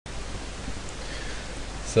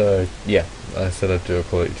So yeah, I said I'd do a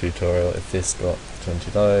quality tutorial if this got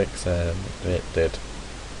 20 likes, and it did.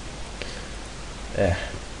 Yeah,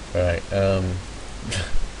 right.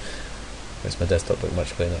 Makes my desktop look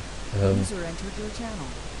much cleaner. User entered your channel.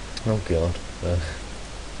 Oh god.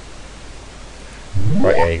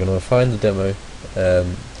 Right, yeah, you're gonna find the demo that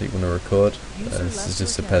you want to record. This is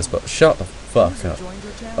just a pairs spot. Shut the fuck up.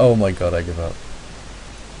 Oh my god, I give up.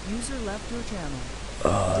 User left your channel.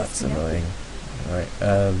 Oh, that's annoying. Right,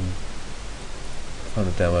 find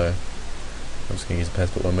the demo. I'm just gonna use a pairs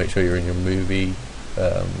spot one. Make sure you're in your movie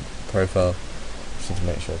profile. Just need to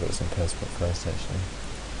make sure I got this in pairs spot first, actually.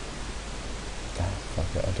 Ah,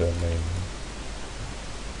 fuck it, I'll do a main.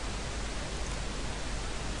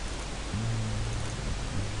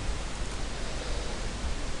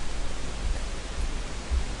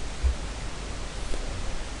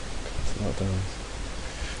 That's a lot of demos.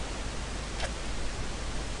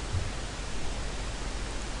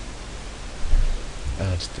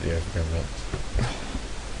 Just do the overgrown maps.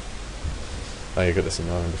 Oh, you got this in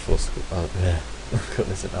R underscore school. Oh, yeah. I've got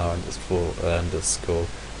this in R underscore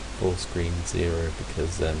full screen 0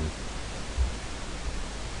 because I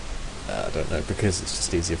don't know, because it's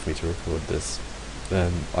just easier for me to record this.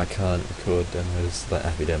 I can't record demos like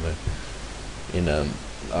Happy Demo in R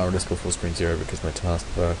underscore full screen 0 because my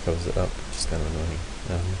taskbar covers it up, which is kind of annoying.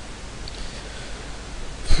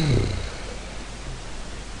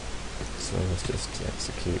 So let's just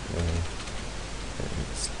execute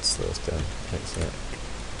let's slow us down, takes that.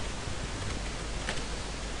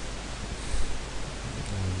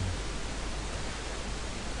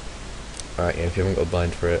 Alright, yeah, if you haven't got a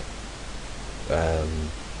bind for it, then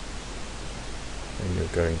you're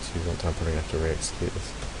going to want time, probably have to re-execute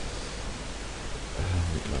this.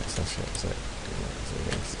 No, it's not sure, so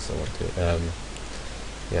I want to.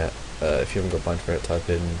 Yeah, if you haven't got a bind for it, type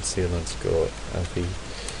in cl underscore lp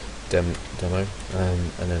demo,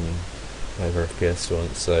 and then over FPS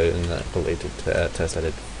once, so in that completed test I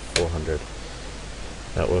did 400.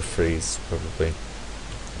 That will freeze probably,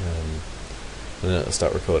 and then it'll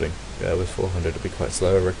start recording. With 400 it'll be quite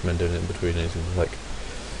slow. I recommend doing it in between anything from like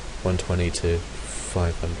 120 to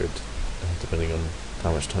 500, depending on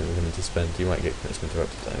how much time you're going to spend. You might get connection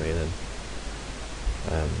interrupted, I mean, and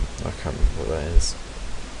I can't remember what that is.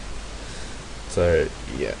 So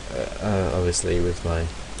yeah, obviously with my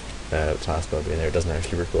taskbar being there, it doesn't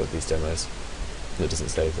actually record these demos, it doesn't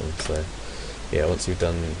save them. So yeah, once you've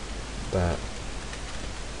done that,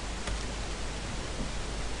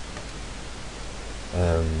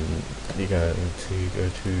 you're going to go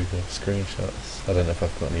to the screenshots. I don't know if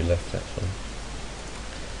I've got any left actually.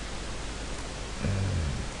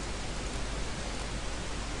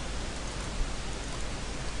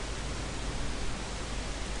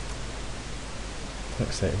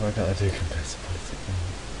 Fuck's sake, why can't I do compatibility?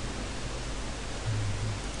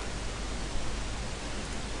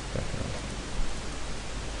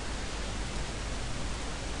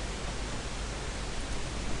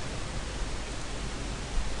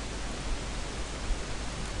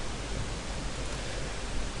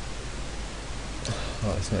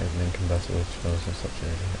 Oh, it's not even incompatible, which I was just such an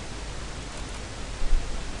idiot.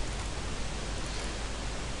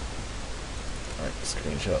 Right,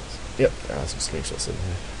 screenshots. Yep, there are some screenshots in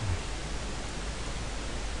here.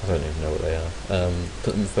 I don't even know what they are.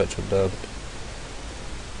 Put them in virtual dub.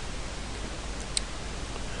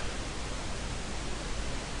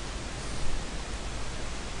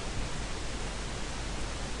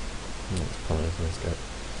 That's fine, let's go.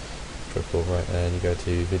 Triple right, and you go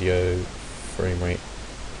to video frame rate.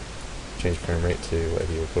 Change frame rate to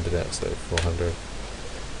whatever you recorded at, so 400.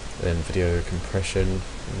 Then video compression,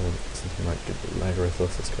 something like Lagarith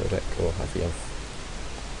lossless codec or HiFi.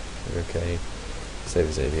 Okay, save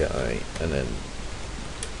as AVI, and then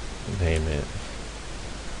name it,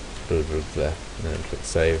 blah blah blah, and then click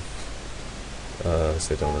save.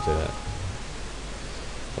 So don't want to do that.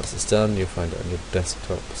 Once it's done, you'll find it on your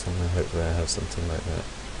desktop somewhere. Hopefully I have something like that.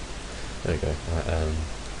 There we go. Right,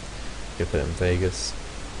 you put it in Vegas.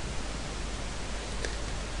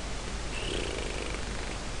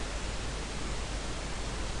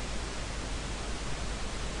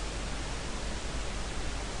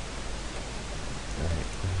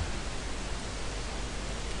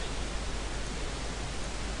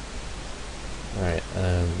 Alright,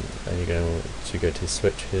 and you're going to go to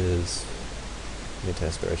switches, get to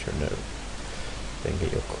aspiration node, then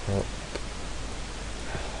get your crop,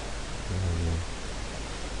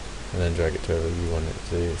 and then drag it to wherever you want it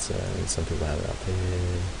to. So some people have it up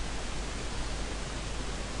here,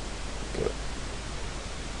 but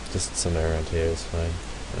just somewhere around here is fine.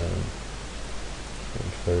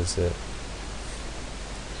 And close it.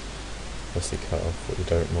 obviously cut off what you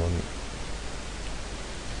don't want.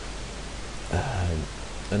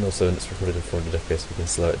 And also when it's recorded in 400 FPS we can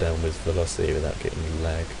slow it down with velocity without getting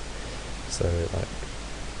lag. So like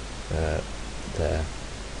there.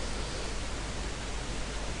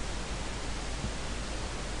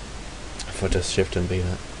 If I just shift and B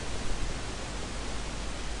that.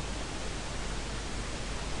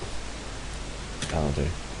 That'll do.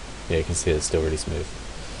 Yeah, you can see it's still really smooth.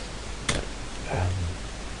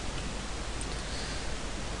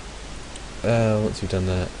 Once you've done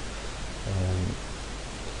that,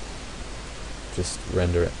 just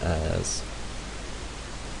render it as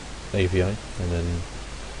AVI and then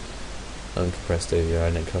uncompressed AVI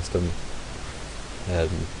and then custom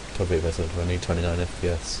top 8 by 720, 29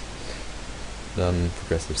 FPS. Done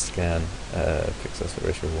progressive scan, pixel aspect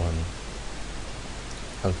ratio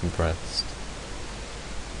 1, uncompressed.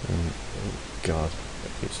 And, oh god,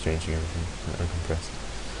 it keeps changing everything. Uncompressed.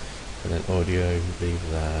 And then audio, leave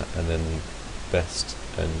that, and then best,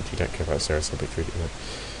 and you don't care about stereoscopic 3D, and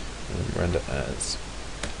then render as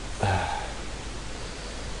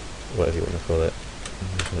whatever you want to call it.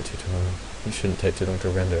 Tutorial. It shouldn't take too long to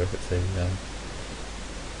render if it's a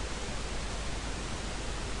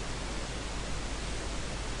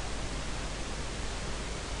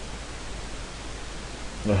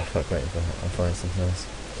oh fuck, wait, I'll find something else.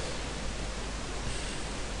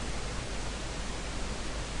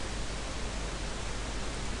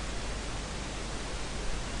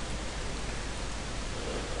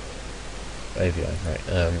 AVI, right,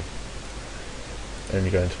 and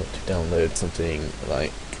you're going to want to download something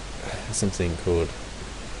like something called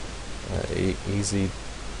easy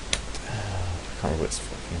I can't remember what it's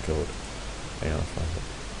fucking called. Hang on, I'll find it.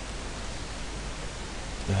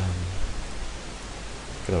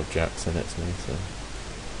 Good old Jack's in it to me, so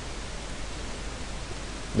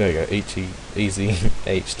there you go, easy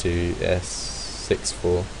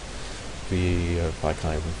H2S64 I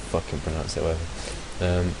can't even fucking pronounce it, whatever.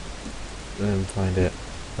 Then find it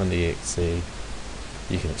on the exe.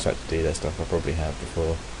 You can extract the DLS stuff I probably have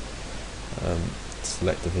before.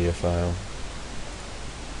 Select the video file.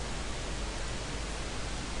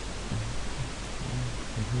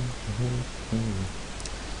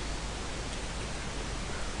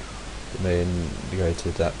 Then you go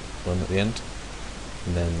to that one at the end,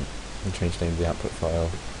 and then you change the name of the output file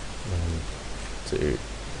to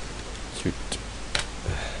shoot.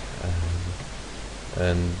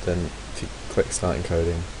 And then if you click start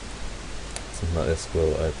encoding, something like this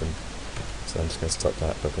will open. So I'm just going to stop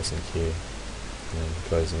that by pressing Q and then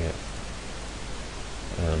closing it.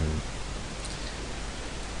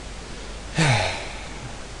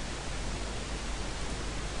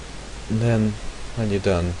 And then when you're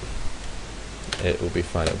done, it will be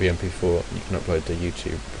fine. It'll be MP4. You can upload to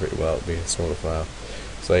YouTube pretty well. It'll be a smaller file.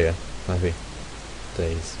 So yeah, happy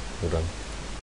days. All done.